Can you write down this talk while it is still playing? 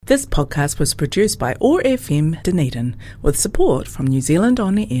This podcast was produced by OAR FM Dunedin with support from New Zealand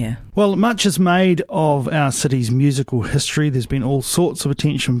On Air. Well, much is made of our city's musical history. There's been all sorts of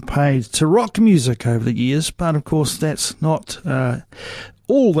attention paid to rock music over the years, but of course that's not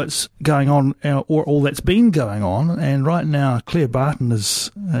all that's going on or all that's been going on. And right now Claire Barton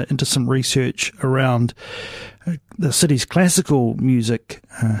is into some research around the city's classical music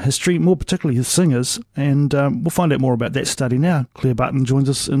history, more particularly the singers, and we'll find out more about that study now. Claire Barton joins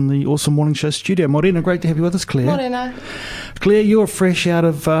us in the Awesome Morning Show studio. Morena, great to have you with us, Claire. Morena. Claire, you're fresh out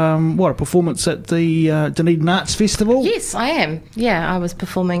of, a performance at the Dunedin Arts Festival? Yes, I am. Yeah, I was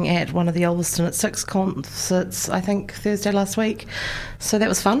performing at one of the Ulverston at Six concerts, I think, Thursday last week. So that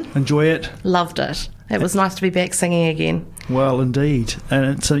was fun. Enjoy it? Loved it. It was nice to be back singing again. Well, indeed,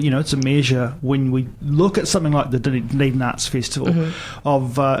 and it's a measure when we look at something like the Dunedin Arts Festival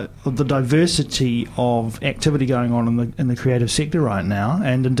of the diversity of activity going on in the creative sector right now,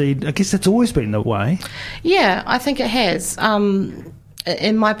 and indeed, I guess that's always been the way. Yeah, I think it has.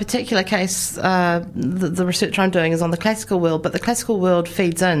 In my particular case, the research I'm doing is on the classical world, but the classical world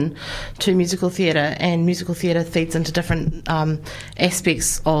feeds in to musical theatre, and musical theatre feeds into different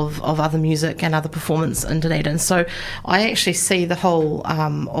aspects of other music and other performance in Dunedin. So I actually see the whole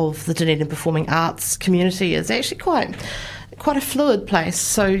of the Dunedin performing arts community as actually quite a fluid place.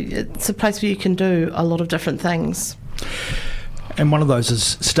 So it's a place where you can do a lot of different things. And one of those is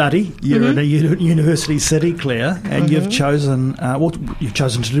study. You're in a university city, Claire, and you've chosen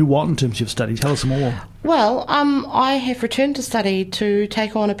to do what in terms of your study? Tell us more. Well, I have returned to study to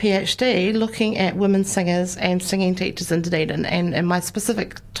take on a PhD looking at women singers and singing teachers in Dunedin, and my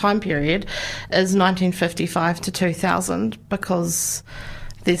specific time period is 1955 to 2000 because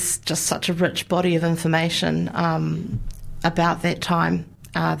there's just such a rich body of information about that time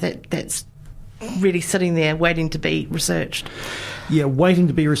that's really sitting there waiting to be researched. Yeah, waiting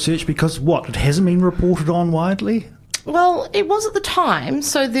to be researched because what? It hasn't been reported on widely? Well, it was at the time,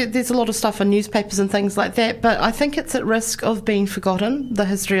 so there's a lot of stuff in newspapers and things like that, but I think it's at risk of being forgotten, the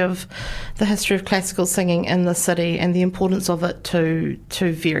history of classical singing in the city and the importance of it to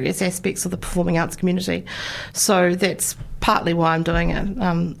various aspects of the performing arts community. So that's partly why I'm doing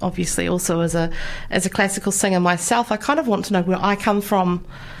it. Obviously, also as a classical singer myself, I kind of want to know where I come from.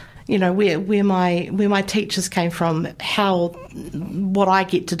 You know, where my teachers came from, what I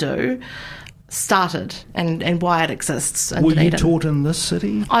get to do started and why it exists in Dunedin. Were you taught in this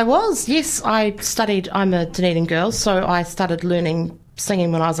city? I was, yes. I studied, I'm a Dunedin girl, so I started learning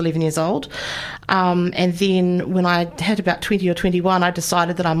singing when I was 11 years old. And then when I had about 20 or 21, I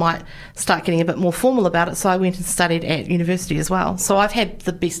decided that I might start getting a bit more formal about it, so I went and studied at university as well. So I've had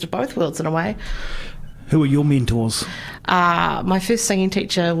the best of both worlds in a way. Who were your mentors? My first singing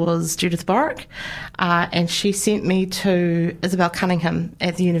teacher was Judith Borwick, and she sent me to Isabel Cunningham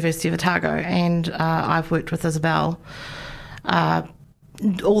at the University of Otago, and I've worked with Isabel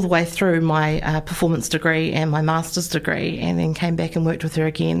all the way through my performance degree and my master's degree, and then came back and worked with her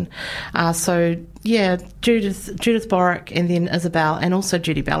again. So yeah, Judith Borwick, and then Isabel, and also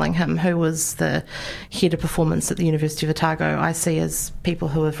Judy Bellingham, who was the head of performance at the University of Otago, I see as people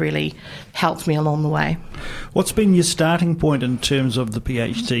who have really helped me along the way. What's been your starting point in terms of the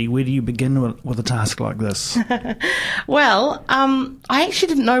PhD? Where do you begin with a task like this? Well, I actually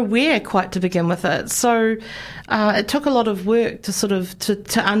didn't know where quite to begin with it. So it took a lot of work to sort of to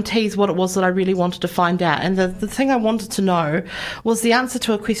untease what it was that I really wanted to find out. And the thing I wanted to know was the answer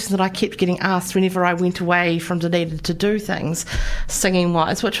to a question that I kept getting asked whenever I went away from Dunedin to do things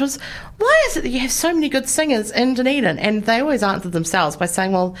singing-wise, which was, why is it that you have so many good singers in Dunedin? And they always answered themselves by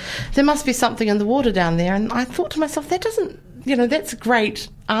saying, well, there must be something in the water down there. And I thought to myself, that doesn't, that's a great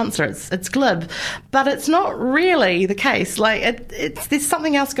answer. It's glib, but it's not really the case. Like there's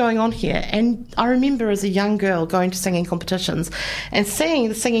something else going on here. And I remember as a young girl going to singing competitions and seeing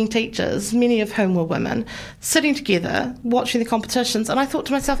the singing teachers, many of whom were women, sitting together watching the competitions. And I thought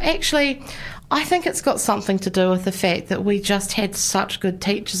to myself, actually, I think it's got something to do with the fact that we just had such good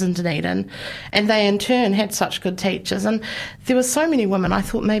teachers in Dunedin, and they in turn had such good teachers. And there were so many women, I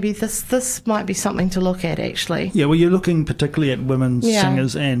thought maybe this might be something to look at, actually. Yeah, well, you're looking particularly at women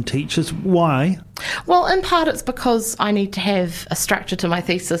singers and teachers. Why? Well, in part it's because I need to have a structure to my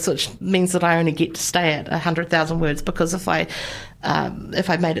thesis, which means that I only get to stay at 100,000 words, because if I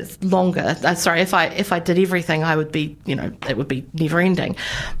made it longer, if I did everything, I would be, it would be never ending.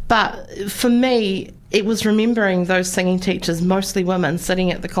 But for me, it was remembering those singing teachers, mostly women,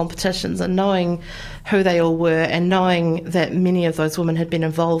 sitting at the competitions and knowing who they all were, and knowing that many of those women had been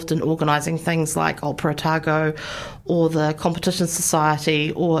involved in organising things like Opera Otago or the Competition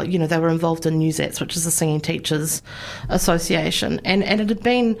Society, or, you know, they were involved in NewSats, which is the Singing Teachers Association. And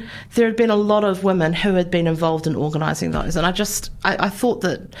there had been a lot of women who had been involved in organising those. And I thought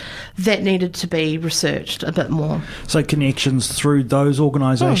that needed to be researched a bit more. So connections through those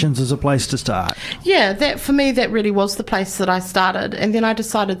organisations is a place to start. Yeah, for me, that really was the place that I started. And then I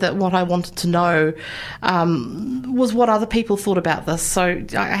decided that what I wanted to know was what other people thought about this. So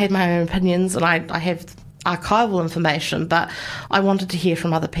I had my own opinions, and I have archival information, but I wanted to hear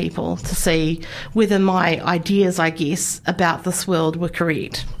from other people to see whether my ideas, I guess, about this world were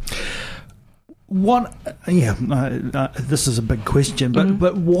correct. This is a big question,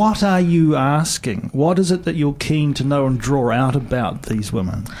 but what are you asking? What is it that you're keen to know and draw out about these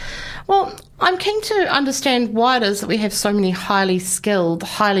women? Well, I'm keen to understand why it is that we have so many highly skilled,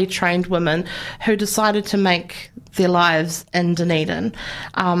 highly trained women who decided to make their lives in Dunedin,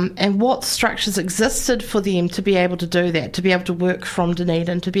 and what structures existed for them to be able to do that, to be able to work from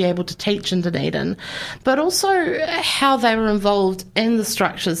Dunedin, to be able to teach in Dunedin, but also how they were involved in the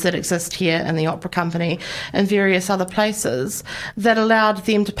structures that exist here in the Opera Company and various other places that allowed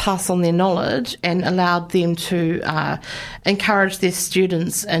them to pass on their knowledge and allowed them to encourage their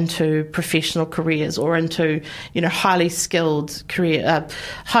students into professional careers or into, you know, highly skilled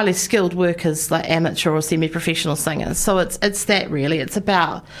workers like amateur or semi-professional singers. So it's that really. It's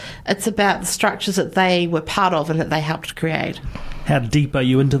about the structures that they were part of and that they helped create. How deep are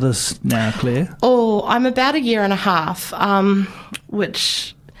you into this now, Claire? Oh, I'm about 1.5 years,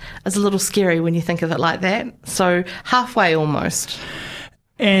 which is a little scary when you think of it like that. So halfway almost.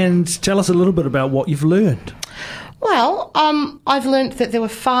 And tell us a little bit about what you've learned. Well, I've learnt that there were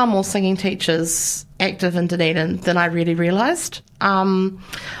far more singing teachers active in Dunedin than I really realised.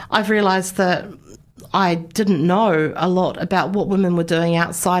 I've realised that I didn't know a lot about what women were doing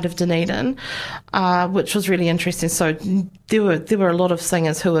outside of Dunedin, which was really interesting. So there were a lot of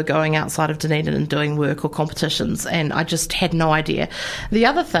singers who were going outside of Dunedin and doing work or competitions, and I just had no idea. The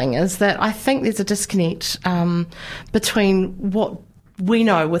other thing is that I think there's a disconnect between what we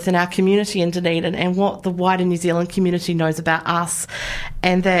know within our community in Dunedin and what the wider New Zealand community knows about us,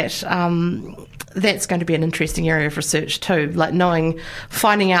 and that that's going to be an interesting area of research too, like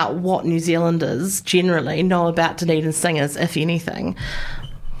finding out what New Zealanders generally know about Dunedin singers, if anything.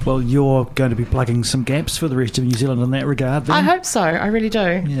 Well, you're going to be plugging some gaps for the rest of New Zealand in that regard, then. I hope so. I really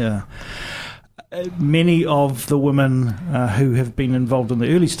do. Yeah. Many of the women who have been involved in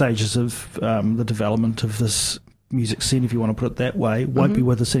the early stages of the development of this music scene, if you want to put it that way, won't be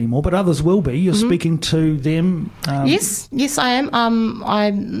with us anymore, but others will be. You're speaking to them. Yes, I am.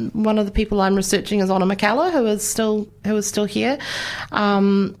 I'm one of the people I'm researching is Anna McCullough, who is still here,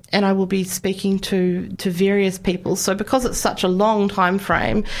 and I will be speaking to various people. So because it's such a long time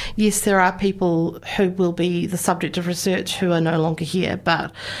frame, yes, there are people who will be the subject of research who are no longer here,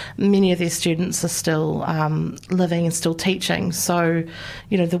 but many of their students are still living and still teaching. So,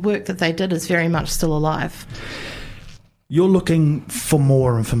 you know, the work that they did is very much still alive. You're looking for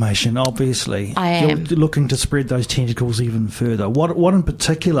more information, obviously. I am. You're looking to spread those tentacles even further. What in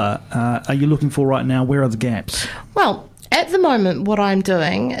particular are you looking for right now? Where are the gaps? Well, at the moment, what I'm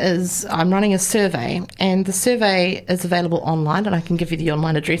doing is I'm running a survey, and the survey is available online, and I can give you the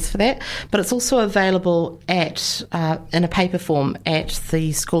online address for that, but it's also available in a paper form at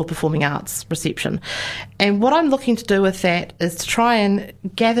the School of Performing Arts reception. And what I'm looking to do with that is to try and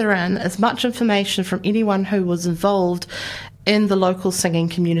gather in as much information from anyone who was involved in the local singing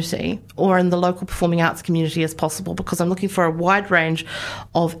community or in the local performing arts community as possible, because I'm looking for a wide range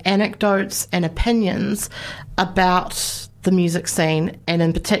of anecdotes and opinions about the music scene, and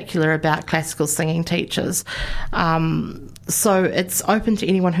in particular about classical singing teachers. So it's open to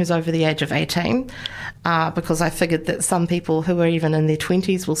anyone who's over the age of 18, because I figured that some people who are even in their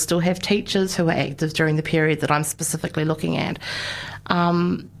 20s will still have teachers who are active during the period that I'm specifically looking at.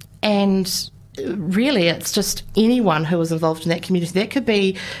 And really, it's just anyone who was involved in that community. That could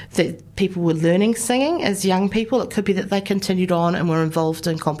be that people were learning singing as young people. It could be that they continued on and were involved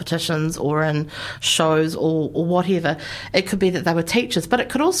in competitions or in shows or whatever. It could be that they were teachers, but it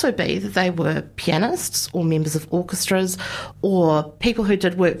could also be that they were pianists or members of orchestras or people who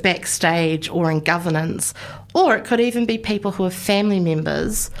did work backstage or in governance, or it could even be people who are family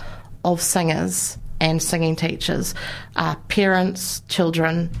members of singers and singing teachers, parents,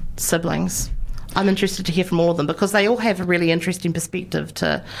 children, siblings. I'm interested to hear from all of them because they all have a really interesting perspective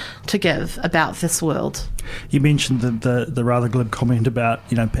to give about this world. You mentioned the rather glib comment about,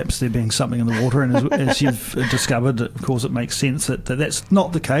 perhaps there being something in the water, and as you've discovered, of course, it makes sense that that's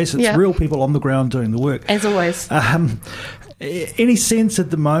not the case. It's real people on the ground doing the work. As always. Any sense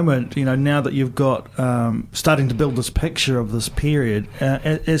at the moment, now that you've got starting to build this picture of this period,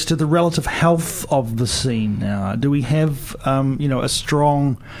 as to the relative health of the scene now? Do we have, a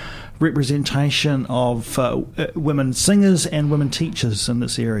strong representation of women singers and women teachers in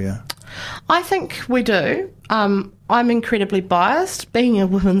this area? I think we do. I'm incredibly biased. Being a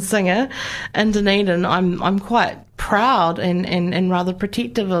woman singer in Dunedin, I'm quite proud and rather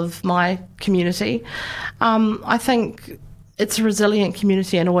protective of my community. I think it's a resilient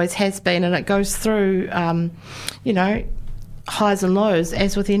community and always has been, and it goes through, highs and lows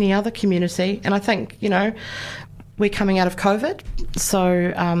as with any other community. And I think, we're coming out of COVID,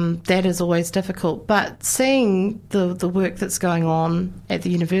 so that is always difficult. But seeing the work that's going on at the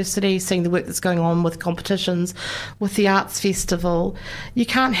university, seeing the work that's going on with competitions, with the Arts Festival, you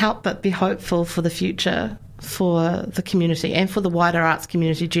can't help but be hopeful for the future for the community and for the wider arts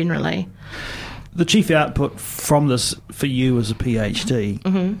community generally. The chief output from this for you as a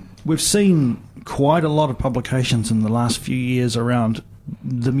PhD, we've seen quite a lot of publications in the last few years around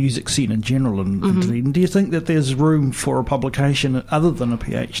the music scene in general in Dunedin. Do you think that there's room for a publication other than a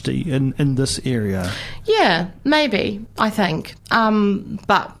PhD in this area? Yeah, maybe, I think.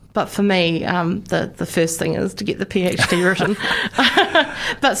 But for me, the first thing is to get the PhD written.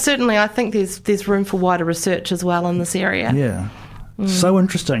 But certainly I think there's room for wider research as well in this area. Yeah. So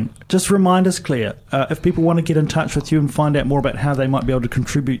interesting. Just remind us, Claire, if people want to get in touch with you and find out more about how they might be able to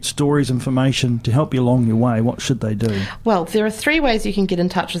contribute stories, information to help you along your way, what should they do? Well, there are 3 ways you can get in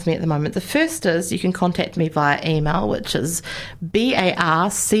touch with me at the moment. The first is you can contact me via email, which is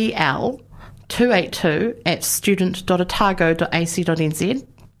barcl282@student.otago.ac.nz.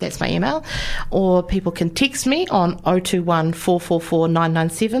 That's my email. Or people can text me on 021 444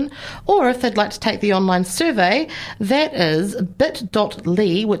 997. Or if they'd like to take the online survey, that is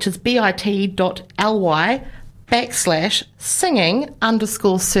bit.ly, which is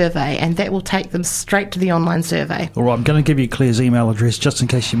bit.ly/singing_survey, and that will take them straight to the online survey. All right, I'm going to give you Claire's email address just in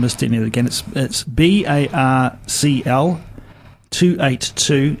case you missed any of it again. It's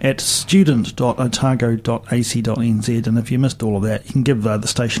barcl282@student.otago.ac.nz, and if you missed all of that, you can give the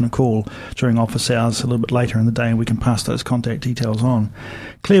station a call during office hours a little bit later in the day and we can pass those contact details on.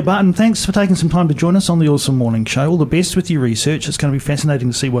 Claire Barton, thanks for taking some time to join us on the Awesome Morning Show. All the best with your research. It's going to be fascinating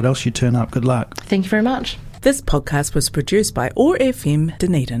to see what else you turn up. Good luck. Thank you very much. This podcast was produced by OAR FM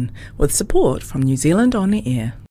Dunedin with support from New Zealand On the Air.